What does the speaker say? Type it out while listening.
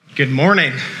Good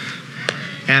morning,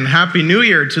 and Happy New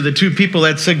Year to the two people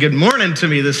that said good morning to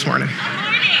me this morning.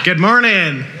 Good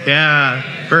morning.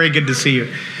 Yeah, very good to see you.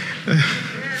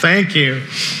 Thank you.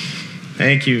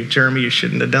 Thank you, Jeremy. You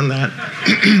shouldn't have done that.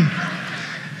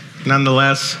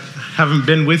 Nonetheless, haven't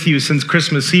been with you since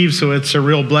Christmas Eve, so it's a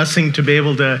real blessing to be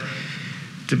able to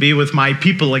be with my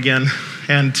people again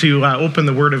and to open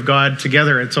the Word of God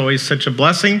together. It's always such a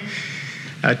blessing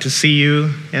to see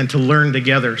you and to learn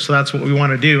together. So that's what we want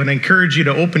to do. And I encourage you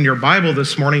to open your Bible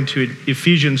this morning to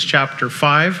Ephesians chapter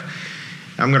 5.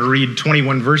 I'm going to read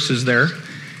 21 verses there,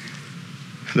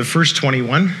 the first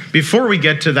 21. Before we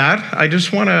get to that, I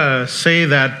just want to say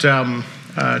that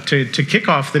to kick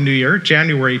off the new year,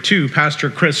 January 2, Pastor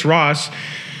Chris Ross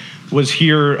was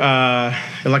here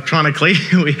electronically.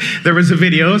 There was a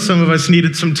video. Some of us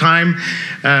needed some time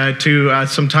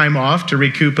off to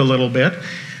recoup a little bit.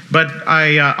 But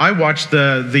I watched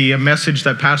the message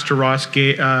that Pastor Ross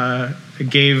gave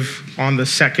on the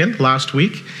 2nd last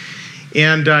week.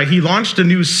 And he launched a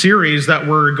new series that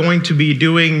we're going to be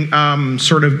doing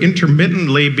sort of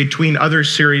intermittently between other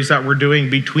series that we're doing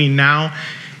between now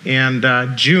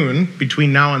and June,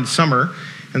 between now and summer.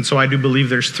 And so I do believe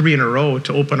there's 3 in a row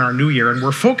to open our new year. And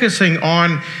we're focusing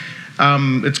on,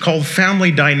 it's called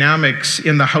Family Dynamics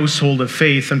in the Household of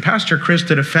Faith. And Pastor Chris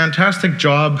did a fantastic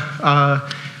job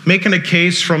making a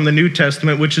case from the New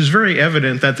Testament, which is very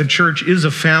evident that the church is a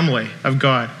family of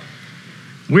God.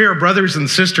 We are brothers and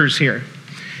sisters here.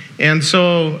 And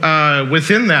so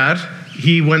within that,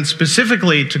 he went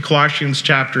specifically to Colossians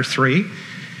chapter 3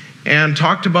 and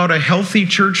talked about a healthy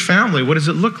church family. What does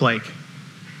it look like?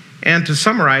 And to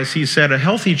summarize, he said a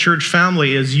healthy church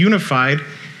family is unified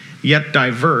yet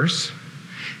diverse.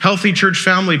 Healthy church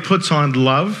family puts on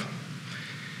love.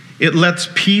 It lets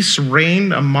peace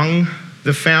reign among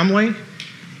the family.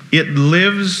 It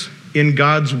lives in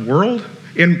God's world,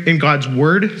 in God's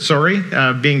word,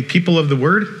 being people of the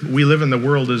word. We live in the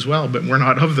world as well, but we're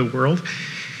not of the world.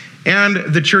 And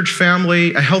the church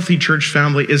family, a healthy church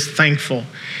family, is thankful.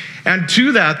 And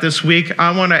to that this week,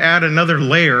 I want to add another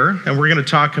layer, and we're going to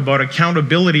talk about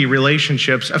accountability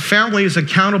relationships. A family is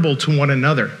accountable to one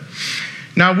another.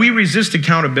 Now, we resist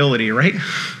accountability, right?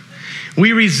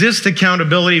 We resist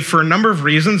accountability for a number of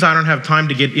reasons. I don't have time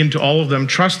to get into all of them.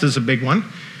 Trust is a big one.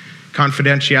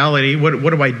 Confidentiality. What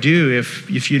do I do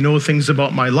if you know things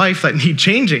about my life that need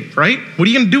changing, right? What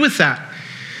are you going to do with that?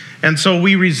 And so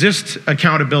we resist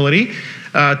accountability.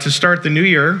 To start the new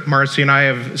year, Marcy and I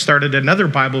have started another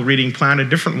Bible reading plan, a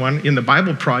different one in the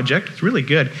Bible Project. It's really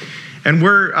good. And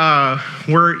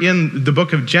we're in the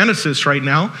book of Genesis right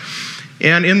now.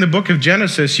 And in the book of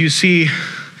Genesis, you see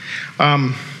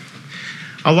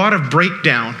a lot of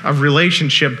breakdown of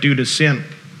relationship due to sin.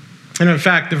 And in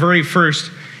fact, the very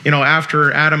first,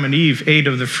 after Adam and Eve ate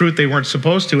of the fruit they weren't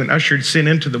supposed to and ushered sin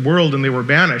into the world and they were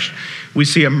banished, we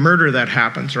see a murder that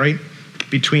happens, right,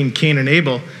 between Cain and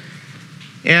Abel.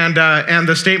 And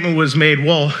the statement was made,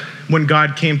 well, when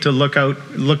God came to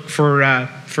look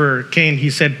for Cain, he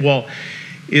said, well,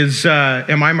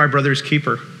 am I my brother's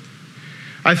keeper?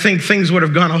 I think things would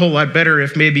have gone a whole lot better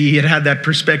if maybe he had had that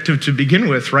perspective to begin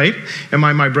with, right? Am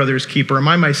I my brother's keeper? Am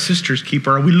I my sister's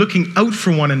keeper? Are we looking out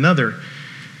for one another?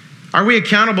 Are we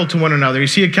accountable to one another? You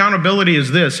see, accountability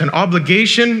is this: an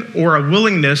obligation or a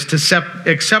willingness to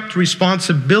accept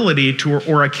responsibility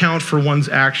or account for one's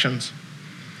actions.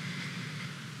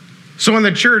 So in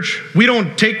the church, we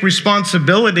don't take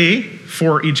responsibility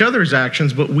for each other's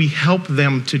actions, but we help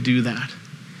them to do that.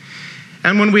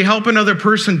 And when we help another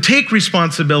person take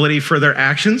responsibility for their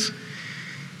actions,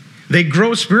 they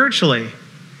grow spiritually,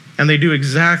 and they do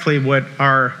exactly what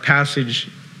our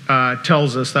passage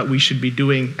tells us that we should be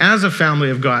doing as a family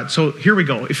of God. So here we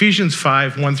go, Ephesians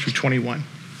 5, 1 through 21.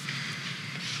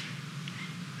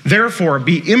 Therefore,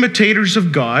 be imitators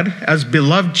of God as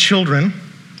beloved children,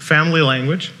 family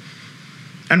language,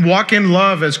 and walk in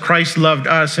love as Christ loved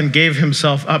us and gave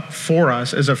himself up for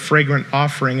us as a fragrant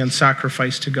offering and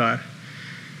sacrifice to God.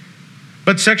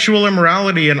 But sexual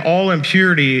immorality and all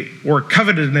impurity or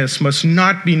covetousness must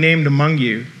not be named among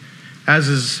you, as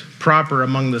is proper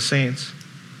among the saints.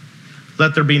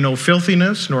 Let there be no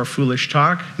filthiness, nor foolish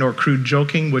talk, nor crude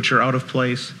joking, which are out of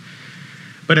place.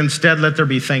 But instead let there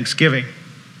be thanksgiving.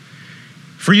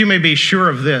 For you may be sure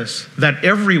of this, that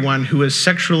everyone who is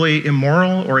sexually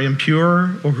immoral or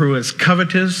impure, or who is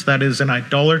covetous, that is, an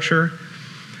idolater,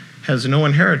 has no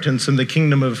inheritance in the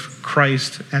kingdom of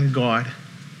Christ and God.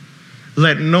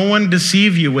 Let no one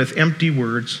deceive you with empty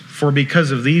words, for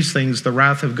because of these things the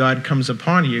wrath of God comes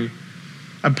upon you,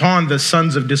 upon the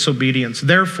sons of disobedience.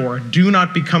 Therefore, do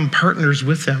not become partners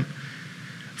with them.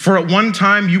 For at one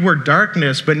time you were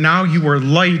darkness, but now you are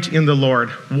light in the Lord.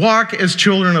 Walk as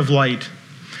children of light.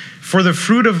 For the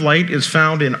fruit of light is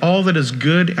found in all that is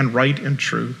good and right and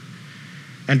true.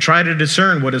 And try to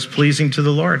discern what is pleasing to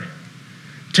the Lord.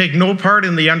 Take no part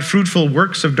in the unfruitful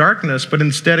works of darkness, but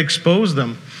instead expose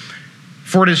them.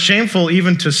 For it is shameful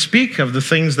even to speak of the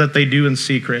things that they do in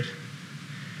secret.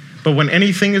 But when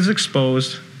anything is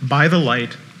exposed by the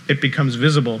light, it becomes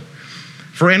visible.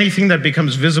 For anything that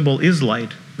becomes visible is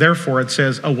light. Therefore it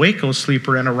says, awake, O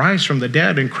sleeper, and arise from the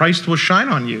dead, and Christ will shine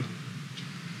on you.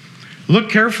 Look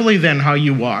carefully then how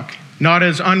you walk, not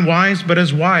as unwise, but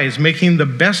as wise, making the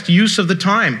best use of the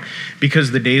time,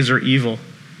 because the days are evil.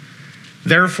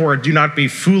 Therefore do not be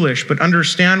foolish, but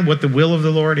understand what the will of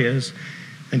the Lord is.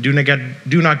 And do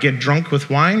not get drunk with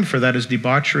wine, for that is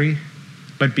debauchery,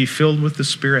 but be filled with the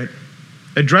Spirit,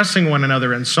 addressing one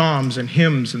another in psalms and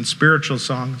hymns and spiritual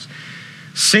songs,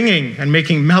 singing and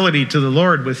making melody to the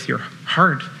Lord with your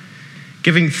heart,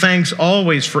 giving thanks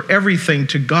always for everything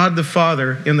to God the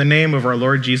Father in the name of our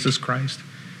Lord Jesus Christ,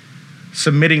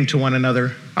 submitting to one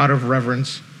another out of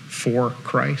reverence for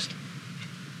Christ.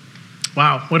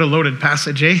 Wow, what a loaded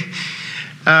passage, eh?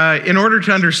 In order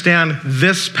to understand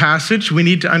this passage, we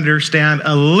need to understand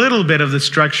a little bit of the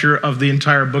structure of the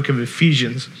entire book of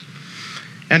Ephesians.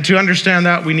 And to understand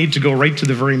that, we need to go right to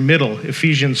the very middle,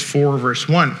 Ephesians 4, verse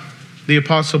 1. The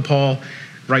Apostle Paul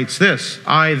writes this,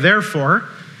 I therefore,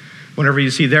 whenever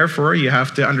you see therefore, you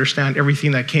have to understand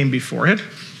everything that came before it.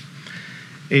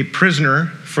 A prisoner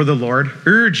for the Lord,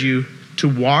 urge you to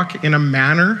walk in a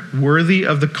manner worthy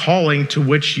of the calling to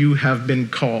which you have been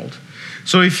called.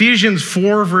 So Ephesians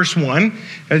 4, verse 1,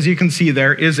 as you can see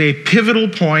there, is a pivotal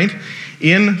point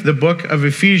in the book of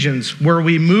Ephesians where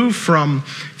we move from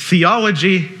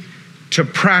theology to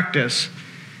practice.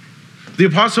 The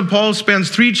Apostle Paul spends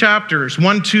 3 chapters,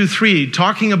 1, 2, 3,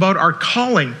 talking about our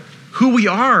calling, who we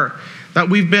are, that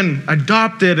we've been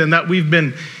adopted and that we've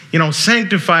been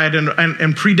sanctified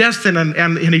and predestined.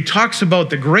 And he talks about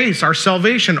the grace, our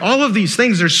salvation, all of these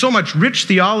things. There's so much rich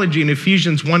theology in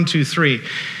Ephesians 1, 2, 3.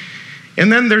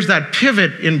 And then there's that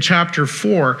pivot in chapter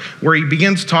 4 where he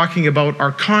begins talking about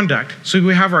our conduct. So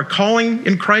we have our calling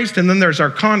in Christ, and then there's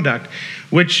our conduct,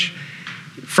 which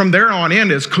from there on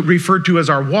in is referred to as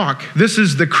our walk. This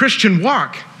is the Christian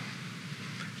walk.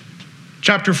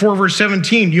 Chapter 4, verse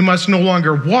 17, you must no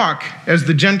longer walk as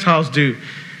the Gentiles do.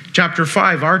 Chapter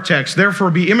 5, our text,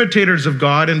 therefore be imitators of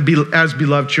God and be as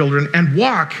beloved children, and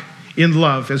walk in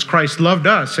love as Christ loved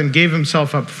us and gave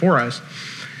himself up for us,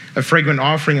 a fragrant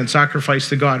offering and sacrifice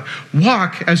to God.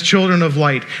 Walk as children of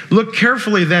light. Look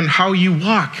carefully then how you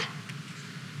walk.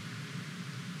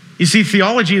 You see,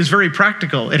 theology is very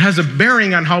practical. It has a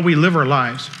bearing on how we live our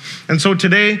lives. And so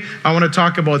today, I want to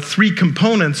talk about 3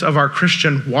 components of our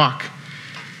Christian walk.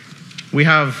 We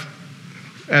have,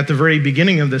 at the very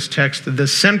beginning of this text, the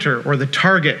center or the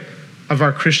target of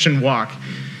our Christian walk.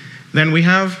 Then we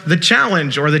have the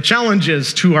challenge or the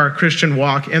challenges to our Christian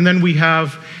walk. And then we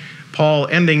have Paul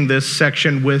ending this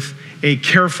section with a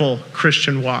careful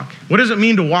Christian walk. What does it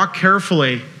mean to walk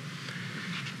carefully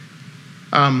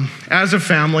as a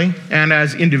family and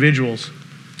as individuals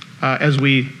as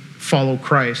we follow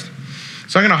Christ?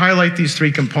 So I'm going to highlight these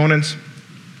 3 components.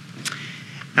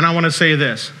 And I want to say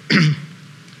this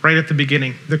right at the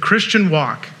beginning. The Christian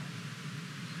walk,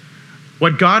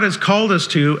 what God has called us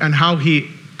to and how he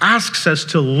asks us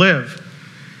to live,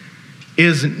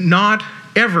 is not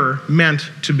ever meant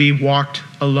to be walked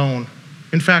alone.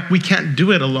 In fact, we can't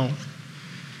do it alone.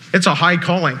 It's a high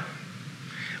calling.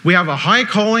 We have a high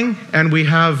calling and we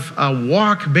have a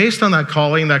walk based on that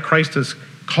calling that Christ has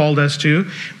called us to.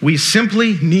 We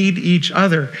simply need each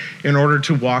other in order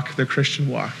to walk the Christian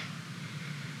walk.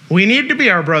 We need to be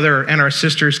our brother and our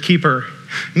sister's keeper,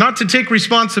 not to take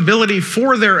responsibility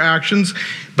for their actions,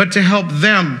 but to help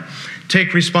them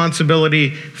take responsibility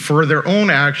for their own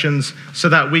actions so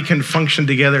that we can function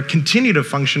together, continue to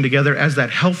function together as that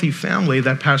healthy family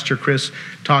that Pastor Chris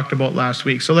talked about last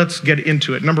week. So let's get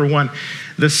into it. Number 1,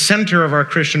 the center of our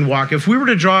Christian walk. If we were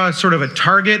to draw sort of a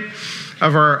target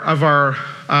of our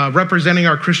representing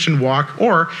our Christian walk,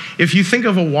 or if you think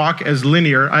of a walk as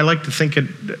linear, I like to think it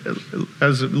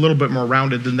as a little bit more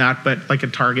rounded than that, but like a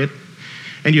target.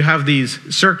 And you have these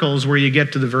circles where you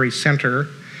get to the very center.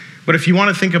 But if you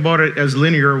want to think about it as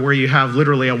linear, where you have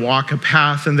literally a walk, a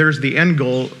path, and there's the end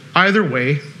goal, either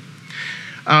way,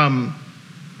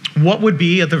 what would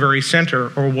be at the very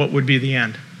center, or what would be the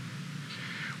end?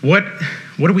 What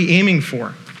are we aiming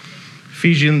for?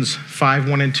 Ephesians 5,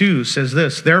 1 and 2 says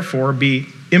this, therefore be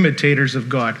imitators of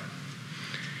God.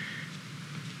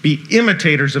 Be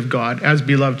imitators of God as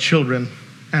beloved children,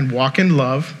 and walk in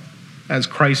love as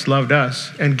Christ loved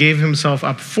us and gave himself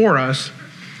up for us,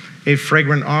 a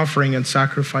fragrant offering and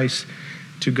sacrifice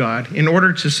to God. In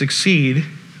order to succeed,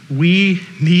 we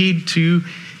need to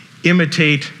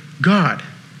imitate God.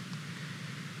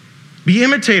 Be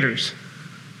imitators.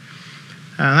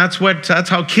 That's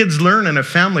how kids learn in a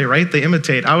family, right? They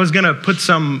imitate. I was going to put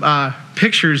some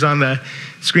pictures on the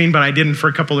screen, but I didn't for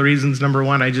a couple of reasons. Number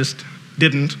one, I just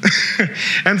didn't.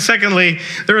 And secondly,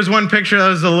 there was one picture that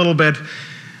was a little bit,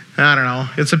 I don't know.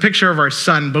 It's a picture of our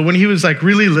son, but when he was like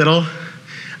really little,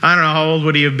 I don't know, how old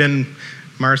would he have been,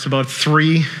 Mars? About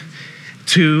 3,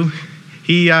 2.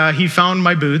 He found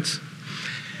my boots.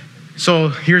 So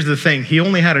here's the thing. He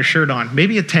only had a shirt on,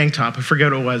 maybe a tank top. I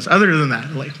forget what it was. Other than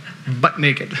that, like butt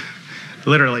naked,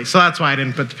 literally. So that's why I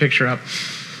didn't put the picture up.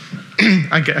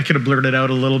 I could have blurred it out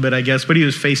a little bit, I guess, but he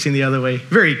was facing the other way.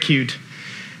 Very cute.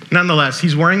 Nonetheless,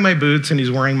 he's wearing my boots and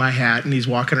he's wearing my hat and he's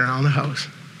walking around the house.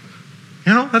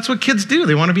 You know, that's what kids do.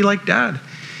 They want to be like dad.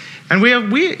 And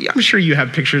I'm sure you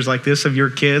have pictures like this of your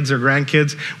kids or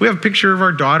grandkids. We have a picture of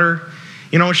our daughter.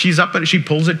 You know, she's up and she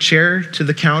pulls a chair to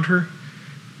the counter,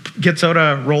 gets out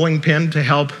a rolling pin to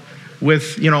help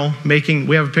with, we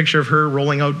have a picture of her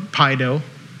rolling out pie dough.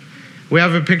 We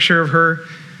have a picture of her,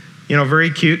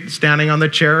 very cute, standing on the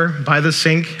chair by the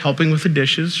sink, helping with the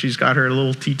dishes. She's got her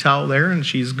little tea towel there and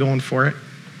she's going for it.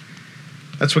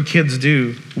 That's what kids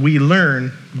do. We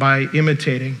learn by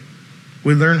imitating.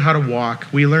 We learn how to walk.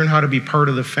 We learn how to be part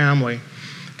of the family.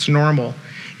 It's normal.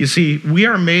 You see, we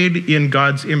are made in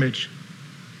God's image.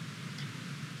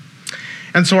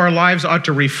 And so our lives ought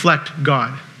to reflect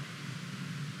God.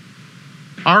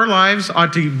 Our lives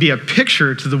ought to be a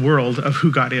picture to the world of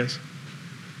who God is.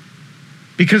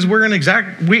 Because we're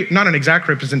not an exact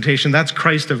representation, that's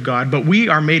Christ of God, but we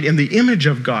are made in the image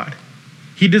of God.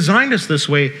 He designed us this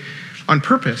way on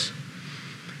purpose,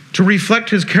 to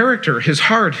reflect his character, his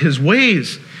heart, his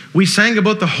ways. We sang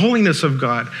about the holiness of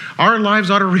God. Our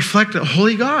lives ought to reflect a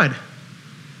holy God.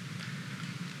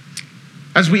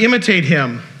 As we imitate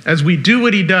him, as we do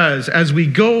what he does, as we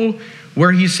go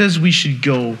where he says we should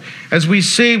go, as we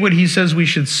say what he says we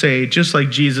should say, just like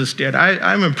Jesus did.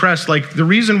 I'm impressed. Like, the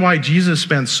reason why Jesus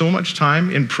spent so much time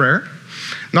in prayer,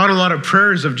 not a lot of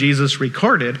prayers of Jesus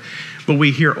recorded, but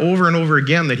we hear over and over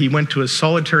again that he went to a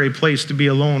solitary place to be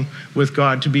alone with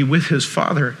God, to be with his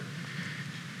Father.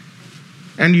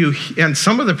 And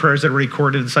some of the prayers that are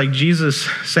recorded, it's like Jesus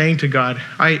saying to God,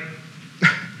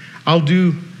 I'll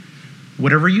do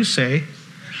whatever you say.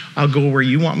 I'll go where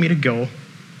you want me to go.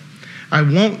 I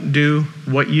won't do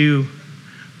what you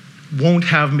won't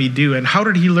have me do. And how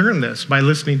did he learn this? By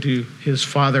listening to his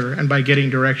Father and by getting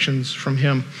directions from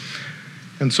him.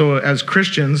 And so as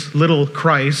Christians, little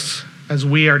Christs, as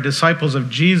we are disciples of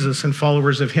Jesus and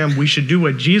followers of him, we should do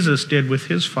what Jesus did with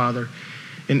his Father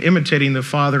in imitating the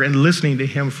Father and listening to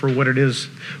him for what it is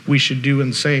we should do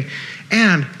and say.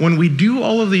 And when we do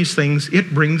all of these things,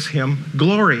 it brings him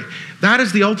glory. That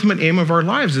is the ultimate aim of our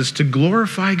lives, is to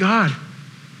glorify God.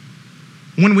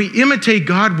 When we imitate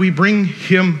God, we bring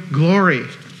him glory.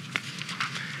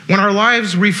 When our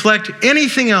lives reflect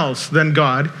anything else than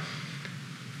God,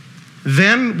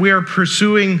 then we are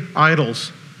pursuing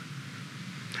idols.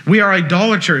 We are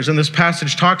idolaters, and this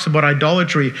passage talks about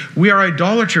idolatry. We are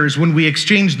idolaters when we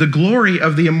exchange the glory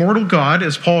of the immortal God,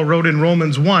 as Paul wrote in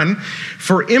Romans 1,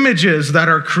 for images that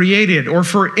are created or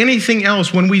for anything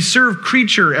else. When we serve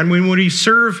creature and when we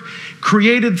serve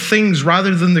created things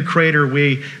rather than the Creator,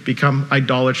 we become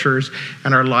idolaters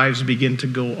and our lives begin to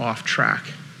go off track.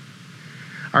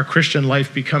 Our Christian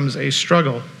life becomes a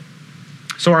struggle.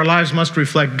 So our lives must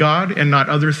reflect God and not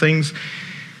other things.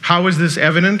 How is this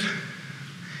evident?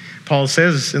 Paul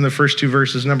says in the first 2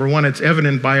 verses, number 1, it's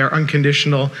evident by our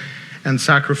unconditional and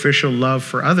sacrificial love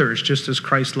for others, just as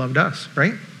Christ loved us,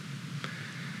 right?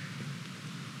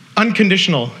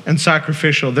 Unconditional and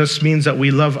sacrificial. This means that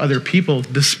we love other people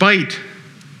despite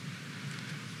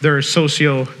their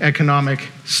socioeconomic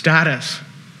status.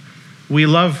 We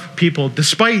love people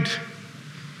despite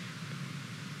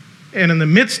and in the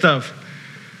midst of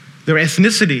their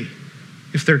ethnicity.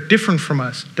 If they're different from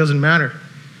us, it doesn't matter.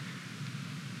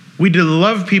 We do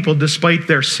love people despite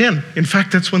their sin. In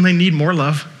fact, that's when they need more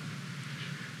love.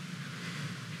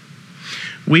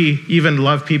 We even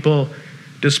love people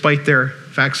despite their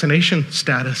vaccination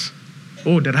status.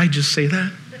 Oh, did I just say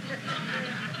that?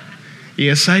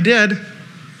 Yes, I did.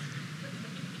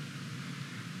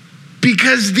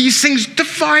 Because these things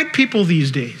divide people these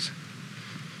days.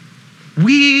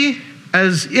 We,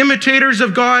 as imitators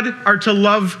of God, are to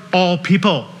love all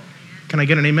people. Can I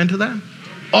get an amen to that?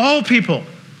 All people.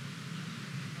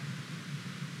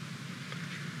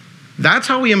 That's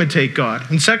how we imitate God.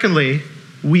 And secondly,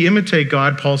 we imitate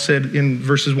God, Paul said in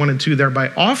verses 1 and 2 there, by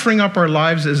offering up our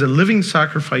lives as a living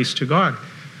sacrifice to God.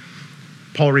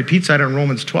 Paul repeats that in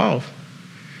Romans 12.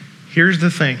 Here's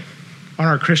the thing on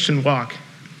our Christian walk.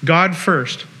 God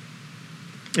first.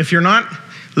 If you're not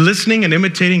listening and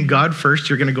imitating God first,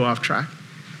 you're going to go off track.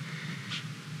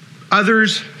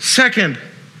 Others second.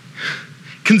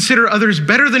 Consider others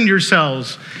better than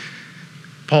yourselves,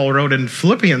 Paul wrote in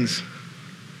Philippians.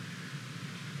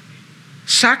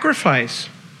 Sacrifice.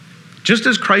 Just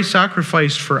as Christ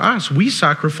sacrificed for us, we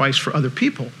sacrifice for other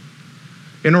people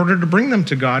in order to bring them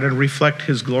to God and reflect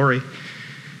his glory.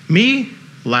 Me,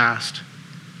 last.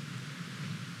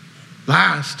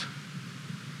 Last.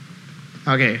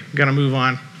 Okay, gotta move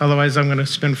on. Otherwise, I'm gonna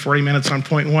spend 40 minutes on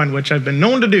point 1, which I've been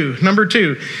known to do. Number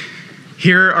 2,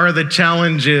 here are the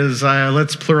challenges.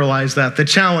 Let's pluralize that. The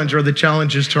challenge or the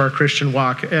challenges to our Christian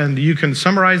walk. And you can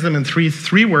summarize them in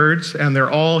three words, and they're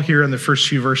all here in the first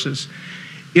few verses.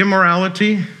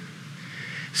 Immorality.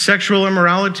 Sexual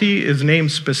immorality is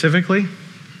named specifically.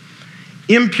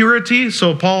 Impurity,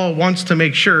 so Paul wants to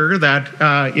make sure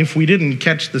that if we didn't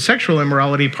catch the sexual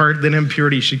immorality part, then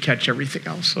impurity should catch everything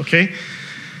else, okay?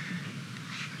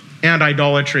 And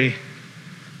idolatry.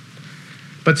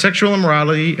 But sexual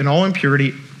immorality and all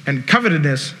impurity and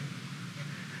covetousness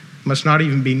must not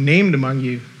even be named among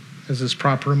you, as is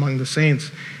proper among the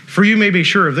saints. For you may be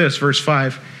sure of this, verse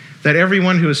 5, that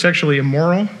everyone who is sexually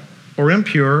immoral or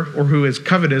impure, or who is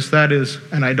covetous, that is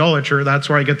an idolater, that's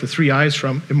where I get the 3 I's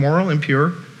from, immoral,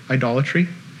 impure, idolatry,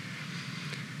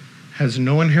 has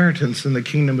no inheritance in the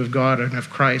kingdom of God and of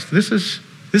Christ. This is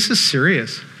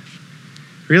serious,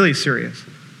 really serious.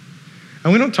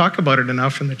 And we don't talk about it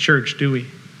enough in the church, do we?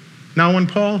 Now, when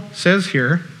Paul says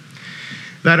here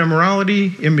that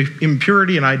immorality,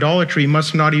 impurity, and idolatry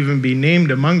must not even be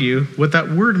named among you, what that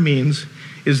word means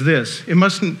is this: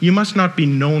 you must not be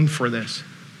known for this.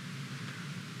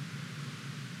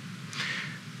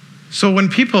 So when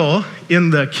people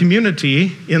in the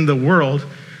community, in the world,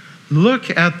 look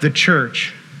at the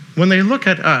church, when they look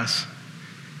at us,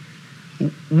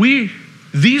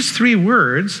 these 3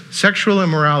 words, sexual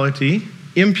immorality,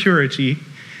 impurity,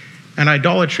 and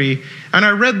idolatry, and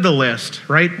I read the list,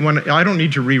 right? I don't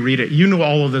need to reread it. You know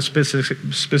all of the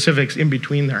specifics in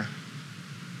between there.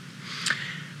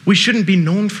 We shouldn't be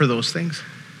known for those things.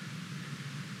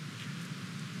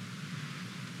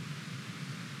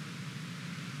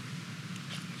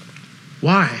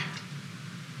 Why?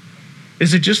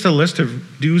 Is it just a list of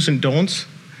do's and don'ts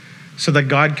so that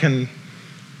God can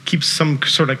keep some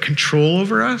sort of control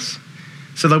over us?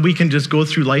 So that we can just go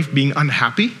through life being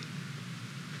unhappy?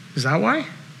 Is that why?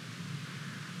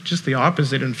 Just the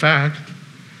opposite, in fact.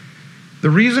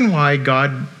 The reason why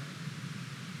God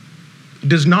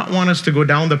does not want us to go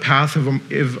down the path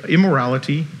of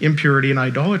immorality, impurity, and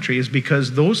idolatry is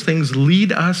because those things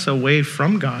lead us away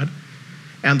from God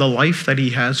and the life that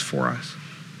he has for us.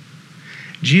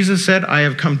 Jesus said, I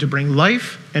have come to bring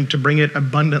life and to bring it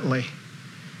abundantly.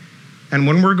 And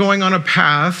when we're going on a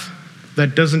path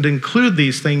that doesn't include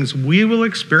these things, we will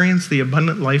experience the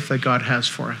abundant life that God has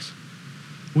for us.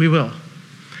 We will.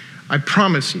 I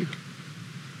promise you.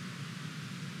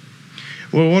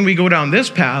 Well, when we go down this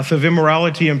path of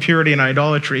immorality, impurity, and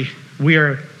idolatry,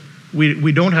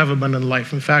 we don't have abundant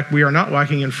life. In fact, we are not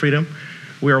walking in freedom.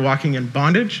 We are walking in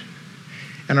bondage,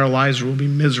 and our lives will be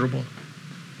miserable.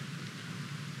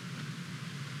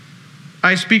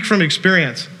 I speak from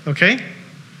experience, okay?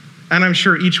 And I'm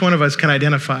sure each one of us can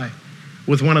identify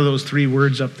with one of those 3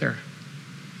 words up there.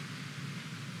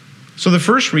 So the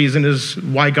first reason is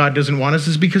why God doesn't want us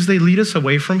is because they lead us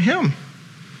away from him.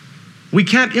 We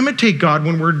can't imitate God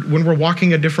when we're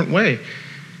walking a different way.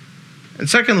 And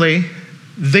secondly,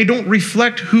 they don't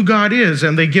reflect who God is,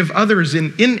 and they give others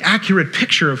an inaccurate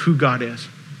picture of who God is.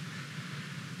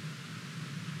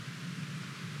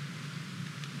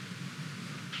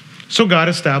 So God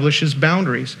establishes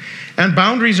boundaries. And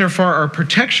boundaries are for our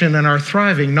protection and our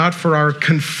thriving, not for our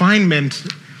confinement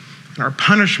and our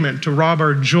punishment to rob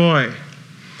our joy.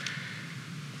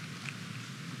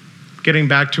 Getting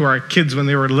back to our kids when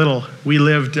they were little, we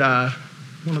lived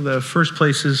one of the first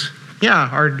places,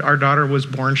 our daughter was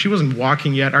born. She wasn't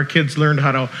walking yet. Our kids learned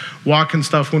how to walk and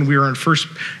stuff when we were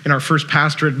in our first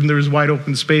pastorate, and there was wide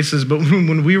open spaces. But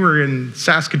when we were in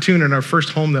Saskatoon in our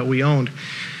first home that we owned,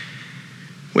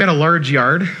 we had a large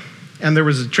yard, and there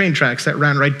was train tracks that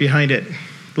ran right behind it.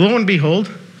 Lo and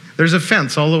behold, there's a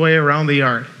fence all the way around the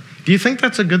yard. Do you think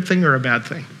that's a good thing or a bad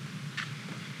thing?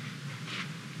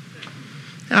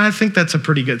 I think that's a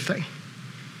pretty good thing.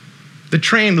 The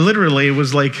train literally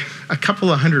was like a couple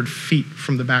of 100 feet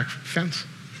from the back fence.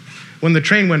 When the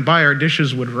train went by, our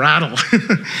dishes would rattle.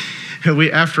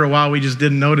 After a while, we just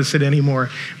didn't notice it anymore.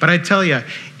 But I tell you,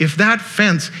 if that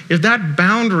fence, if that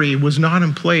boundary was not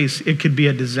in place, it could be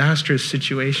a disastrous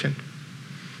situation.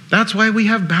 That's why we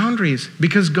have boundaries,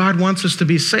 because God wants us to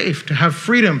be safe, to have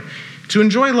freedom, to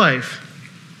enjoy life.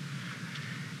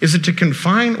 Is it to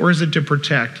confine or is it to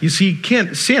protect? You see,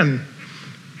 sin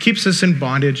keeps us in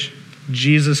bondage.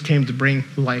 Jesus came to bring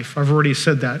life. I've already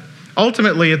said that.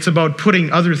 Ultimately, it's about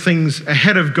putting other things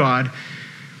ahead of God,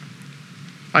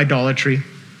 idolatry,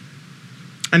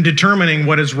 and determining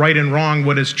what is right and wrong,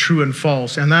 what is true and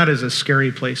false. And that is a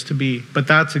scary place to be. But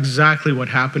that's exactly what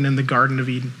happened in the Garden of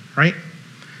Eden, right?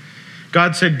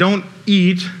 God said, don't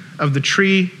eat of the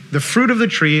tree, the fruit of the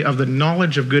tree of the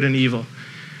knowledge of good and evil.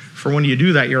 For when you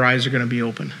do that, your eyes are going to be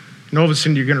open. And all of a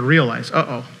sudden, you're going to realize,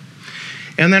 uh-oh.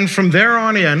 And then from there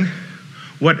on in,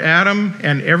 what Adam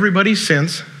and everybody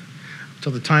since,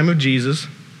 till the time of Jesus,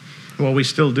 well, we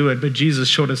still do it, but Jesus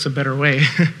showed us a better way,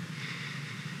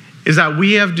 is that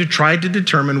we have tried to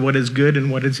determine what is good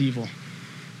and what is evil.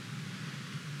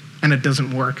 And it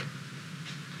doesn't work.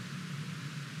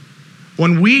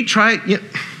 When we try,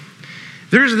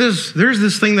 there's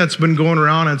this thing that's been going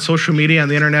around on social media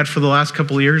and the internet for the last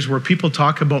couple of years where people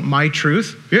talk about my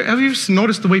truth. Have you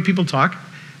noticed the way people talk?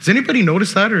 Has anybody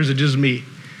noticed that, or is it just me?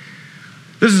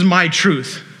 This is my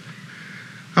truth.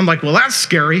 I'm like, well, that's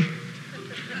scary.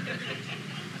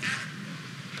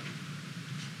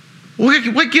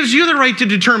 What gives you the right to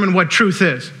determine what truth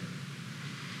is?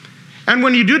 And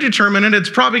when you do determine it, it's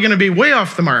probably going to be way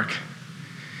off the mark.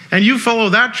 And you follow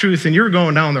that truth and you're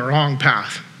going down the wrong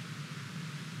path.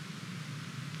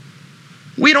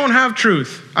 We don't have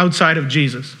truth outside of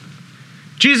Jesus.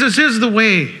 Jesus is the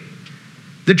way,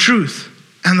 the truth,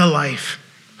 and the life.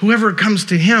 Whoever comes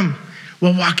to him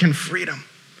will walk in freedom,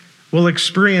 will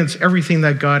experience everything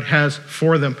that God has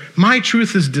for them. My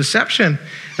truth is deception.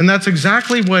 And that's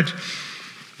exactly what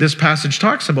this passage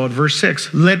talks about. Verse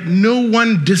 6, let no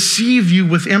one deceive you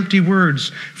with empty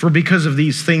words, for because of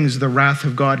these things, the wrath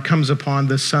of God comes upon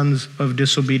the sons of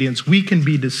disobedience. We can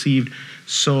be deceived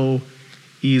so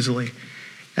easily.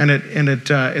 And it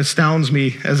astounds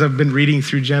me as I've been reading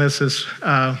through Genesis,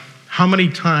 how many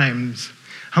times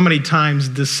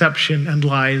deception and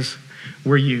lies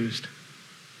were used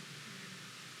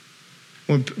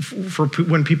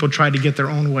when people tried to get their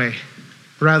own way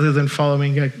rather than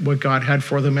following what God had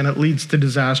for them, and it leads to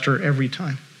disaster every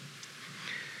time.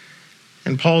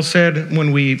 And Paul said,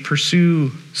 when we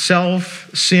pursue self,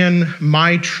 sin,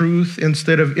 my truth,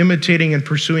 instead of imitating and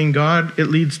pursuing God, it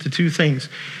leads to two things.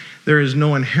 There is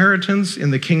no inheritance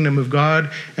in the kingdom of God,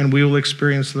 and we will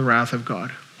experience the wrath of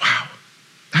God. Wow,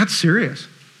 that's serious.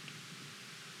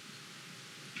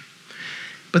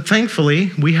 But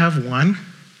thankfully, we have one,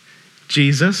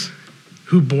 Jesus,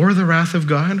 who bore the wrath of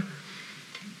God,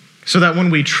 so that when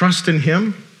we trust in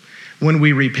him, when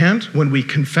we repent, when we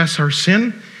confess our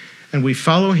sin, and we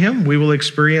follow him, we will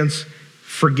experience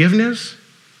forgiveness,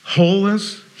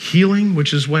 wholeness, healing,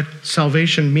 which is what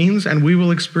salvation means, and we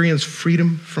will experience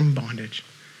freedom from bondage.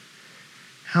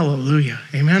 Hallelujah.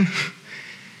 Amen?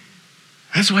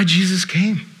 That's why Jesus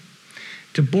came,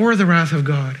 to bore the wrath of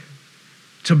God,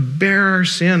 to bear our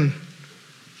sin,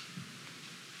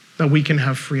 that we can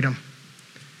have freedom.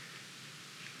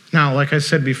 Now, like I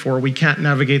said before, we can't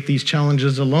navigate these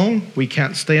challenges alone. We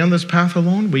can't stay on this path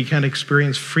alone. We can't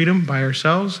experience freedom by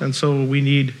ourselves. And so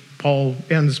Paul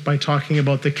ends by talking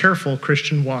about the careful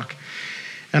Christian walk.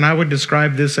 And I would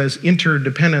describe this as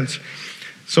interdependence.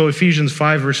 So Ephesians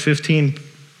 5, verse 15,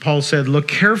 Paul said, look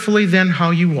carefully then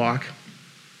how you walk.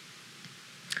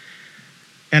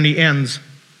 And he ends,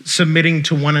 submitting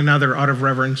to one another out of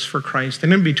reverence for Christ.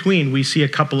 And in between, we see a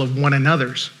couple of one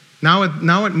another's. Now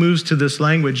it moves to this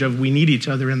language of we need each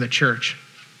other in the church.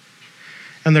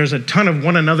 And there's a ton of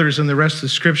one another's in the rest of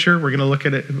Scripture. We're going to look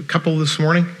at a couple this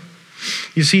morning.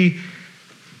 You see,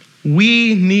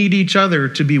 we need each other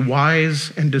to be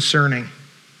wise and discerning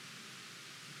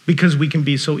because we can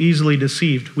be so easily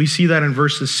deceived. We see that in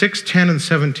verses 6, 10, and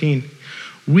 17.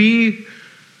 We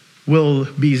will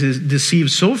be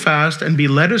deceived so fast and be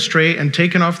led astray and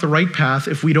taken off the right path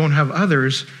if we don't have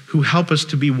others who help us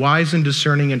to be wise and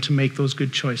discerning and to make those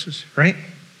good choices, right?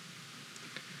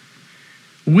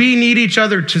 We need each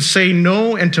other to say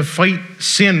no and to fight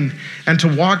sin and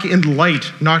to walk in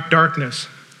light, not darkness.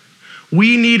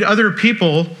 We need other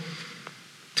people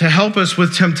to help us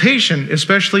with temptation,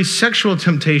 especially sexual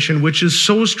temptation, which is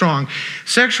so strong.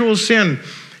 Sexual sin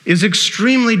is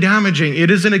extremely damaging. It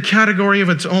is in a category of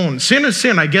its own. Sin is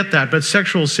sin, I get that, but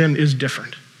sexual sin is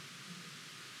different.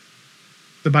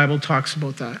 The Bible talks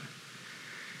about that.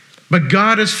 But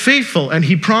God is faithful, and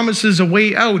he promises a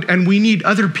way out, and we need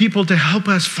other people to help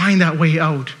us find that way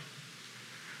out.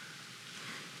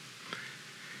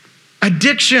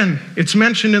 Addiction, it's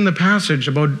mentioned in the passage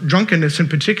about drunkenness in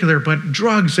particular, but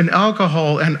drugs and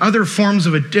alcohol and other forms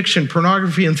of addiction,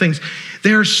 pornography and things,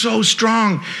 they are so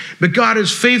strong. But God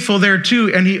is faithful there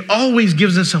too, and he always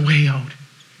gives us a way out.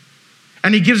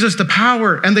 And he gives us the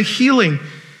power and the healing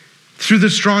through the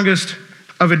strongest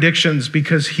of addictions,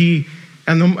 because he,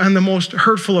 and the most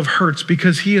hurtful of hurts,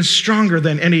 because he is stronger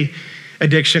than any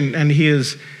addiction, and he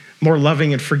is more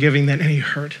loving and forgiving than any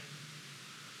hurt.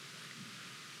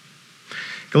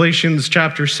 Galatians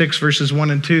chapter 6, verses 1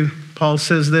 and 2, Paul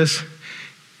says this: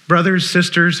 brothers,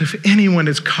 sisters, if anyone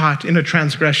is caught in a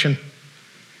transgression,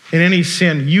 in any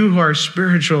sin, you who are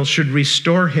spiritual should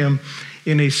restore him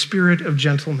in a spirit of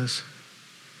gentleness.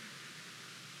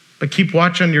 But keep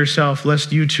watch on yourself,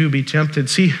 lest you too be tempted.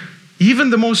 See, even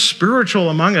the most spiritual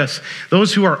among us,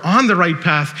 those who are on the right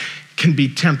path, can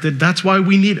be tempted. That's why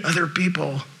we need other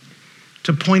people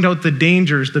to point out the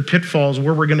dangers, the pitfalls,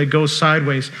 where we're going to go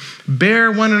sideways.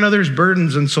 Bear one another's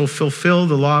burdens and so fulfill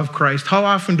the law of Christ. How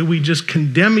often do we just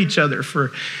condemn each other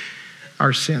for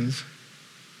our sins?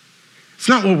 It's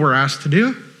not what we're asked to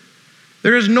do.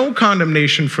 There is no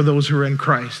condemnation for those who are in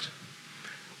Christ.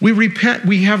 We repent.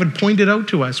 We have it pointed out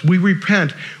to us. We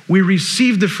repent. We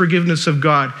receive the forgiveness of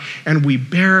God, and we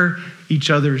bear each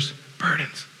other's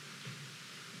burdens.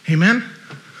 Amen?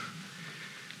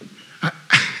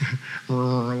 A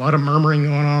lot of murmuring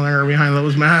going on there behind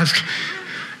those masks.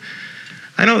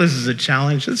 I know this is a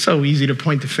challenge. It's so easy to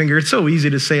point the finger. It's so easy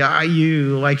to say,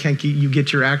 you, why can't you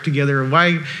get your act together?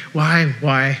 Why?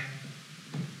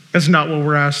 That's not what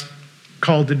we're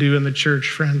called to do in the church,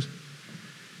 friends.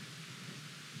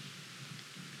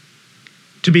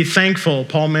 To be thankful,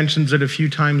 Paul mentions it a few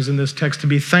times in this text, to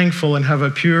be thankful and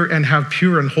have pure and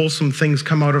wholesome things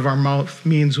come out of our mouth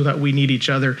means that we need each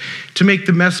other. To make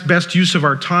the best use of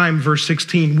our time, verse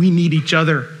 16, we need each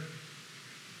other.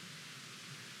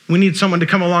 We need someone to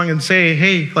come along and say,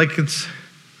 hey,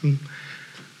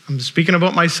 I'm speaking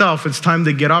about myself, it's time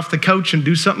to get off the couch and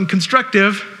do something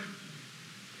constructive.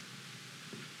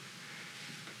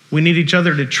 We need each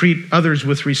other to treat others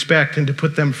with respect and to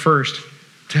put them first,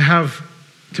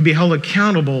 to be held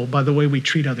accountable by the way we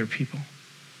treat other people.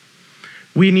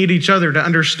 We need each other to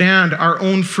understand our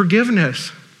own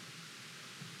forgiveness.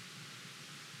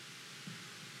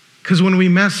 Because when we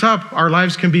mess up, our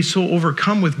lives can be so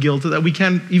overcome with guilt that we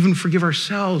can't even forgive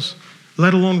ourselves,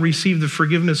 let alone receive the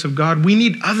forgiveness of God. We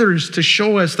need others to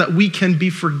show us that we can be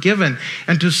forgiven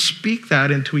and to speak that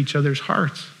into each other's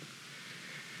hearts.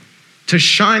 To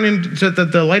shine into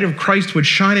that the light of Christ would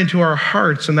shine into our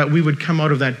hearts and that we would come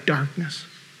out of that darkness.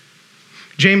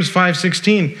 James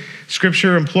 5:16,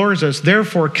 scripture implores us,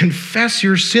 therefore confess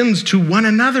your sins to one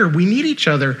another. We need each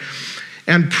other.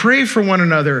 And pray for one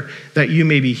another that you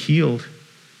may be healed.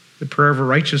 The prayer of a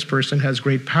righteous person has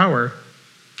great power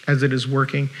as it is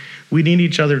working. We need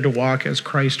each other to walk as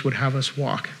Christ would have us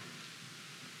walk.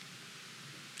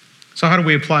 So how do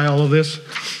we apply all of this?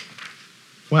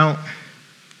 Well, I'm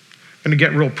going to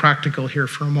get real practical here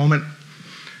for a moment.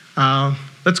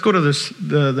 Let's go to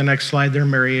the next slide there,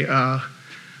 Mary,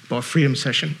 about Freedom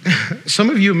Session. Some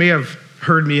of you may have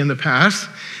heard me in the past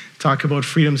talk about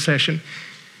Freedom Session.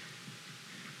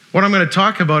 What I'm going to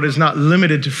talk about is not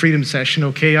limited to Freedom Session,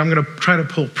 okay? I'm going to try to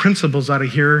pull principles out of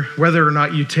here, whether or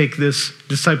not you take this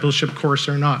discipleship course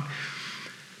or not.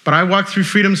 But I walked through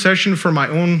Freedom Session for my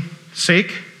own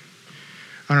sake.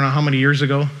 I don't know how many years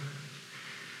ago.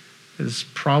 It's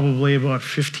probably about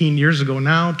 15 years ago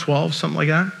now, 12, something like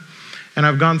that. And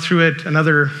I've gone through it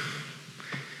another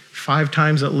 5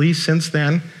 times at least since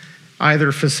then,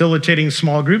 either facilitating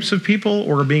small groups of people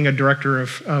or being a director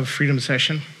of Freedom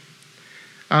Session.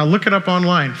 Look it up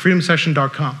online,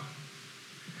 freedomsession.com.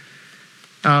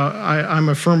 I'm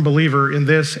a firm believer in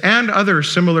this and other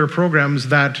similar programs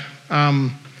that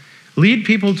lead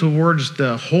people towards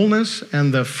the wholeness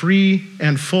and the free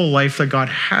and full life that God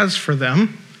has for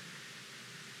them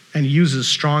and uses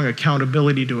strong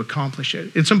accountability to accomplish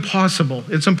it. It's impossible.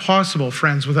 It's impossible,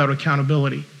 friends, without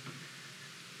accountability.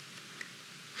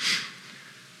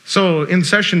 So in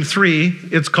session 3,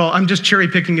 it's called, I'm just cherry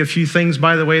picking a few things,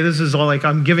 by the way. This is all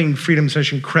I'm giving Freedom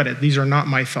Session credit. These are not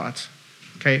my thoughts,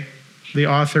 okay? The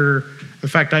author, in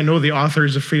fact, I know the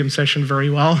authors of Freedom Session very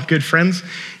well, good friends.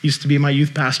 Used to be my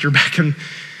youth pastor back in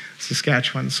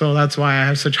Saskatchewan. So that's why I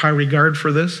have such high regard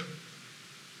for this.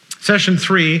 Session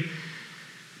 3,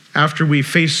 after we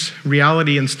face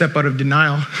reality and step out of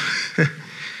denial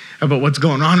about what's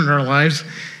going on in our lives,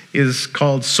 is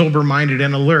called sober-minded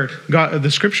and alert. God, the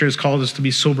scripture has called us to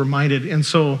be sober-minded. And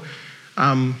so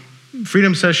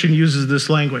Freedom Session uses this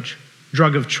language,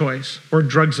 drug of choice or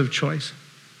drugs of choice.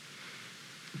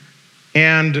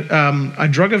 And a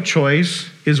drug of choice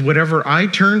is whatever I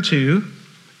turn to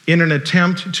in an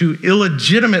attempt to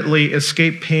illegitimately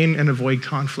escape pain and avoid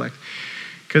conflict.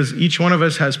 Because each one of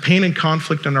us has pain and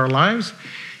conflict in our lives,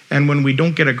 and when we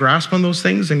don't get a grasp on those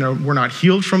things and we're not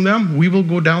healed from them, we will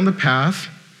go down the path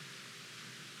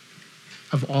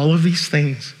of all of these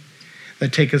things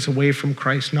that take us away from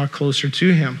Christ, not closer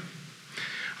to him.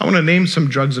 I want to name some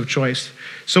drugs of choice.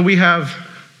 So we have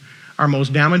our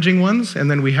most damaging ones, and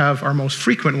then we have our most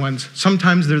frequent ones.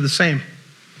 Sometimes they're the same.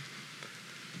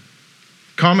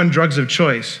 Common drugs of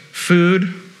choice: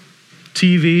 food,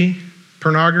 TV,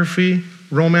 pornography,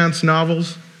 romance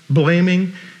novels,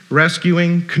 blaming,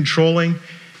 rescuing, controlling,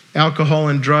 alcohol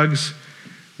and drugs,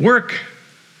 work.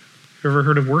 Ever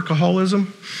heard of workaholism?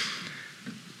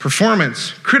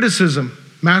 Performance, criticism,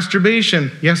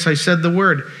 masturbation. Yes, I said the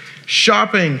word.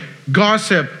 Shopping,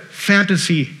 gossip,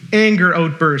 fantasy, anger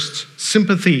outbursts,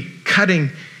 sympathy, cutting,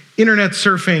 internet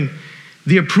surfing,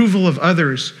 the approval of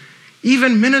others,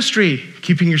 even ministry,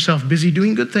 keeping yourself busy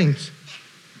doing good things.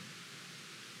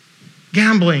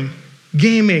 Gambling,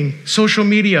 gaming, social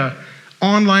media,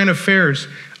 online affairs,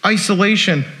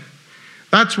 isolation.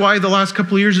 That's why the last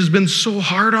couple of years has been so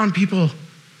hard on people.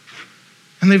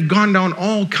 And they've gone down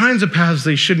all kinds of paths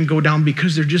they shouldn't go down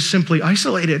because they're just simply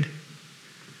isolated.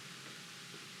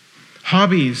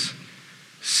 Hobbies,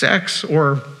 sex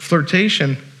or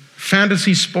flirtation,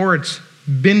 fantasy sports,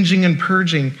 binging and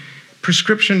purging,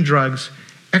 prescription drugs,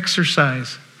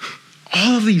 exercise,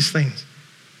 all of these things.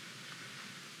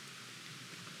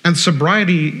 And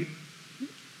sobriety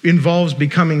involves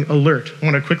becoming alert. I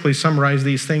want to quickly summarize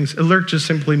these things. Alert just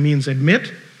simply means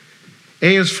admit.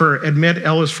 A is for admit,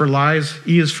 L is for lies,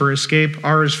 E is for escape,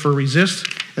 R is for resist,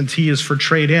 and T is for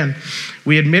trade in.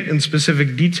 We admit in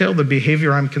specific detail the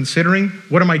behavior I'm considering.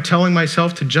 What am I telling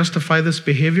myself to justify this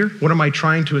behavior? What am I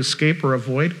trying to escape or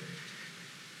avoid?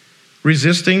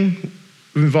 Resisting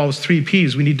involves 3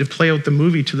 Ps. We need to play out the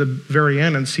movie to the very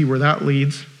end and see where that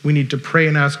leads. We need to pray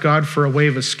and ask God for a way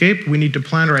of escape. We need to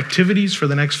plan our activities for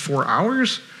the next 4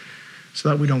 hours so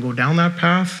that we don't go down that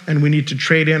path. And we need to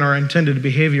trade in our intended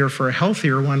behavior for a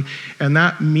healthier one. And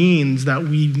that means that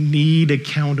we need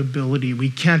accountability. We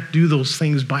can't do those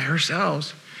things by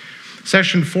ourselves.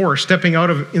 Session 4, stepping out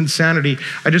of insanity.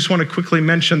 I just want to quickly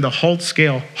mention the HALT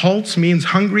scale. HALT means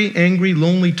hungry, angry,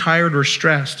 lonely, tired, or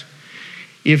stressed.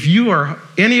 If you are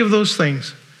any of those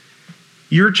things,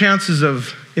 your chances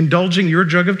of indulging your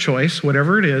drug of choice,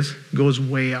 whatever it is, goes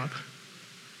way up.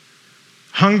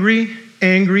 Hungry,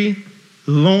 angry,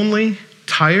 lonely,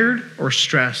 tired, or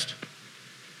stressed.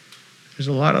 There's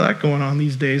a lot of that going on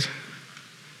these days.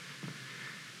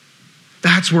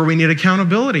 That's where we need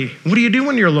accountability. What do you do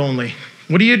when you're lonely?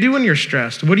 What do you do when you're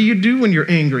stressed? What do you do when you're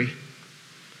angry?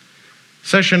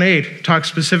 Session 8 talks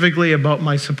specifically about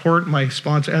my support, my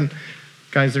sponsor, and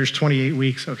guys, there's 28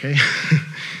 weeks, okay?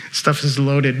 Stuff is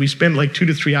loaded. We spend like 2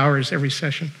 to 3 hours every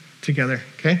session together,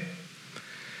 okay?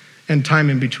 And time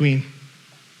in between.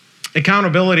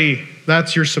 Accountability,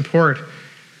 that's your support.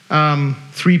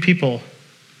 3 people,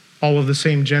 all of the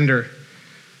same gender,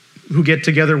 who get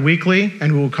together weekly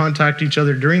and who will contact each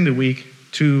other during the week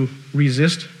to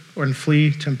resist and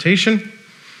flee temptation,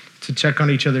 to check on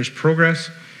each other's progress,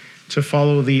 to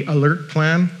follow the alert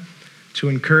plan, to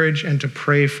encourage and to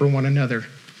pray for one another.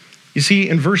 You see,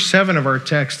 in verse 7 of our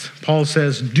text, Paul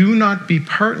says, do not be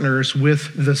partners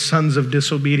with the sons of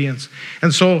disobedience.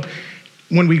 And so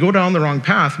when we go down the wrong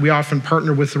path, we often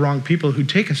partner with the wrong people who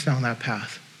take us down that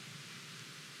path.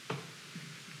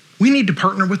 We need to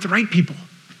partner with the right people.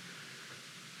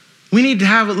 We need to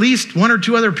have at least 1 or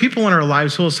 2 other people in our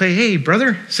lives who will say, hey,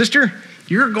 brother, sister,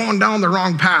 you're going down the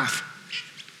wrong path.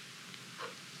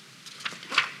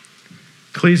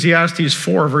 Ecclesiastes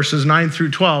 4, verses 9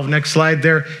 through 12. Next slide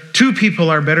there. 2 people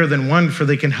are better than 1, for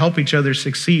they can help each other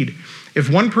succeed. If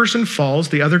one person falls,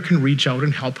 the other can reach out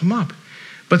and help him up.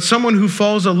 But someone who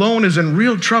falls alone is in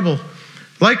real trouble.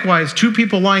 Likewise, 2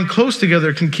 people lying close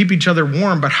together can keep each other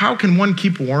warm, but how can one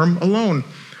keep warm alone?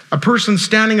 A person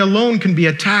standing alone can be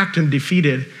attacked and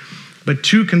defeated, but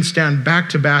 2 can stand back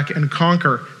to back and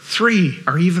conquer. 3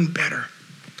 are even better.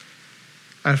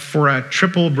 For a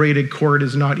triple braided cord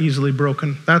is not easily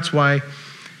broken. That's why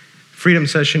Freedom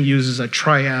Session uses a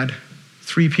triad,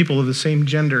 3 people of the same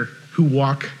gender who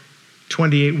walk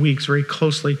 28 weeks very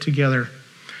closely together.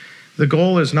 The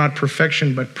goal is not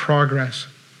perfection, but progress.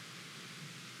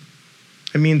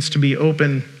 It means to be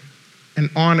open and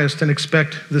honest and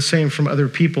expect the same from other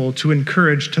people, to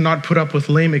encourage, to not put up with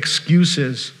lame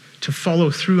excuses, to follow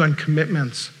through on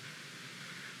commitments.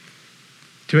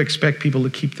 to expect people to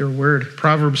keep their word.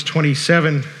 Proverbs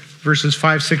 27, verses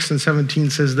 5, 6, and 17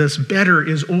 says this: better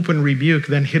is open rebuke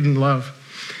than hidden love.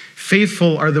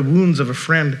 Faithful are the wounds of a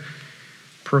friend.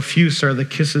 Profuse are the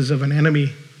kisses of an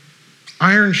enemy.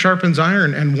 Iron sharpens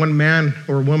iron, and one man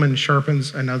or woman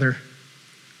sharpens another.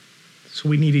 So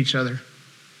we need each other.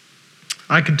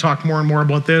 I could talk more and more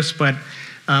about this, but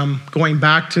going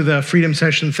back to the Freedom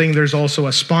Session thing, there's also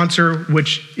a sponsor,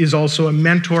 which is also a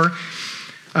mentor.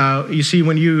 You see,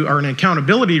 when you are in an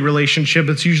accountability relationship,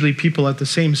 it's usually people at the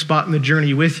same spot in the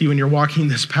journey with you, and you're walking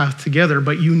this path together,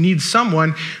 but you need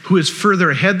someone who is further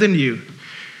ahead than you,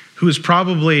 who is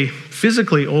probably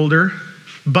physically older,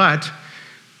 but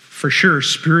for sure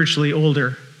spiritually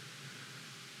older,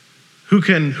 who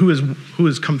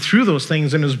has come through those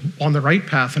things and is on the right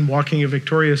path and walking a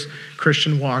victorious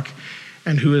Christian walk,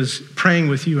 and who is praying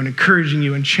with you and encouraging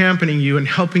you and championing you and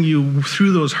helping you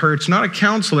through those hurts. Not a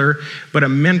counselor, but a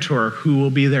mentor who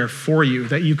will be there for you,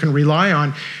 that you can rely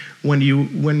on when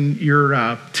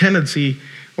your tendency,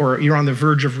 or you're on the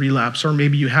verge of relapse, or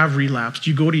maybe you have relapsed.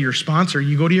 You go to your sponsor,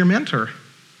 you go to your mentor,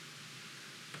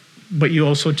 but you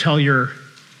also tell your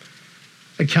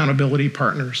accountability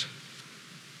partners.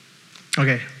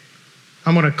 Okay,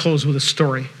 I'm going to close with a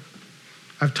story.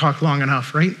 I've talked long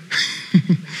enough, right?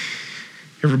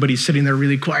 Everybody's sitting there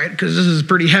really quiet because this is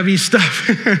pretty heavy stuff.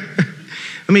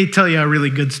 Let me tell you a really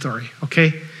good story,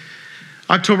 okay?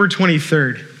 October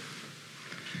 23rd,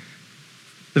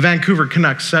 the Vancouver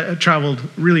Canucks traveled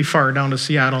really far down to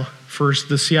Seattle for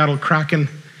the Seattle Kraken,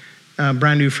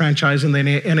 brand new franchise in the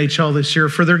NHL this year,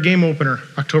 for their game opener,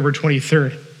 October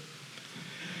 23rd.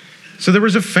 So there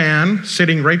was a fan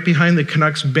sitting right behind the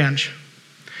Canucks bench.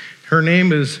 Her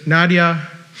name is Nadia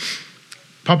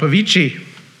Popovici,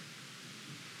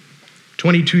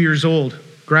 22 years old,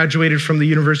 graduated from the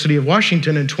University of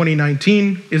Washington in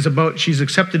 2019, she's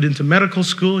accepted into medical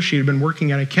school. She had been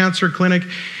working at a cancer clinic.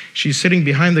 She's sitting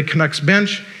behind the Canucks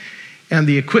bench, and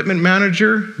the equipment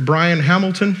manager, Brian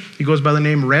Hamilton, he goes by the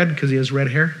name Red because he has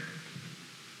red hair.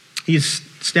 He's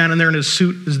standing there in his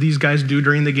suit, as these guys do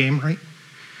during the game, right?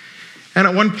 And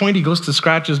at one point, he goes to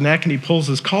scratch his neck, and he pulls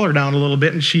his collar down a little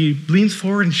bit, and she leans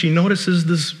forward, and she notices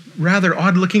this rather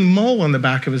odd-looking mole on the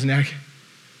back of his neck.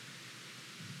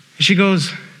 And she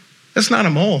goes, "That's not a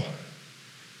mole.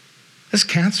 That's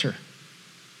cancer."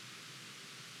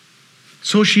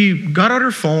 So she got out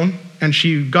her phone, and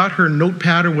she got her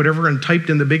notepad or whatever and typed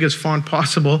in the biggest font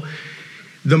possible,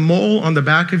 "The mole on the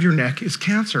back of your neck is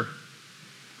cancer."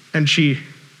 And she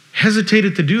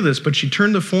hesitated to do this, but she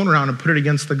turned the phone around and put it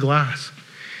against the glass.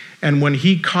 And when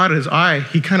he caught his eye,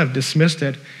 he kind of dismissed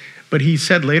it, but he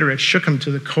said later it shook him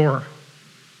to the core.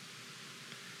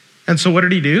 And so what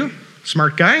did he do?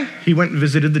 Smart guy. He went and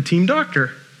visited the team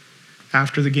doctor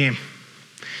after the game.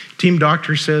 Team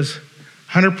doctor says,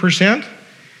 100%,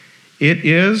 it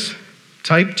is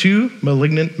type 2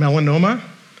 malignant melanoma.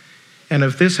 And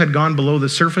if this had gone below the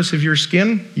surface of your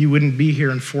skin, you wouldn't be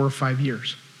here in 4 or 5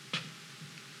 years.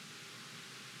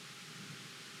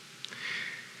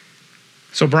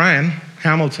 So Brian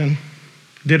Hamilton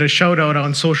did a shout out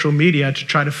on social media to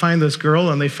try to find this girl,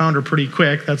 and they found her pretty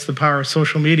quick. That's the power of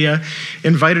social media.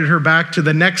 Invited her back to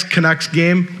the next Canucks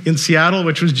game in Seattle,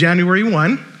 which was January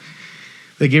 1.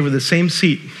 They gave her the same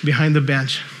seat behind the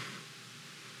bench.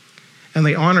 And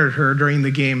they honored her during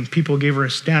the game. People gave her a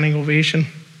standing ovation.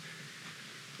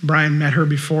 Brian met her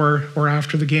before or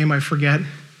after the game, I forget.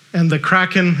 And the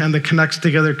Kraken and the Canucks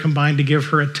together combined to give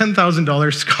her a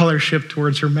 $10,000 scholarship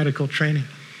towards her medical training.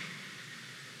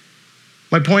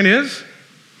 My point is,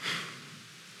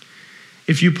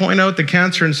 if you point out the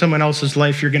cancer in someone else's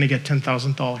life, you're going to get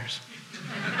 $10,000.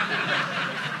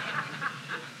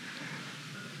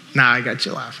 Nah, I got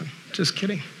you laughing. Just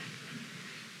kidding.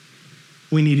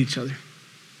 We need each other.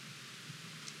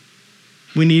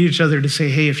 We need each other to say,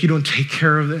 hey, if you don't take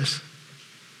care of this,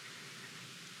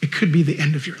 it could be the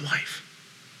end of your life.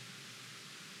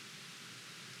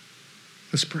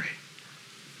 Let's pray.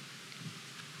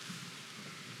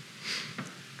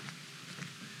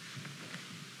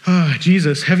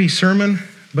 Jesus, heavy sermon,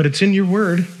 but it's in your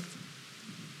word.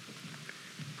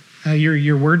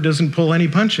 Your word doesn't pull any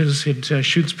punches. It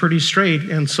shoots pretty straight.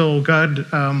 And so, God,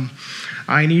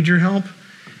 I need your help.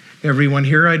 Everyone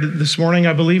here this morning,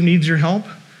 I believe, needs your help.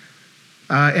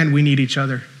 And we need each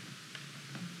other.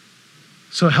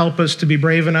 So help us to be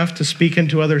brave enough to speak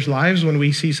into others' lives when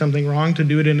we see something wrong, to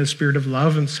do it in a spirit of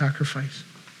love and sacrifice,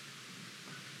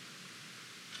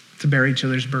 to bear each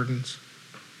other's burdens.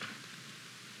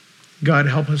 God,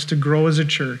 help us to grow as a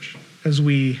church as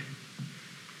we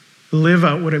live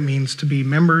out what it means to be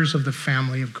members of the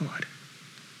family of God.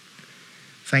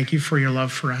 Thank you for your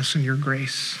love for us and your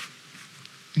grace.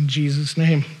 In Jesus'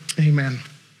 name, amen.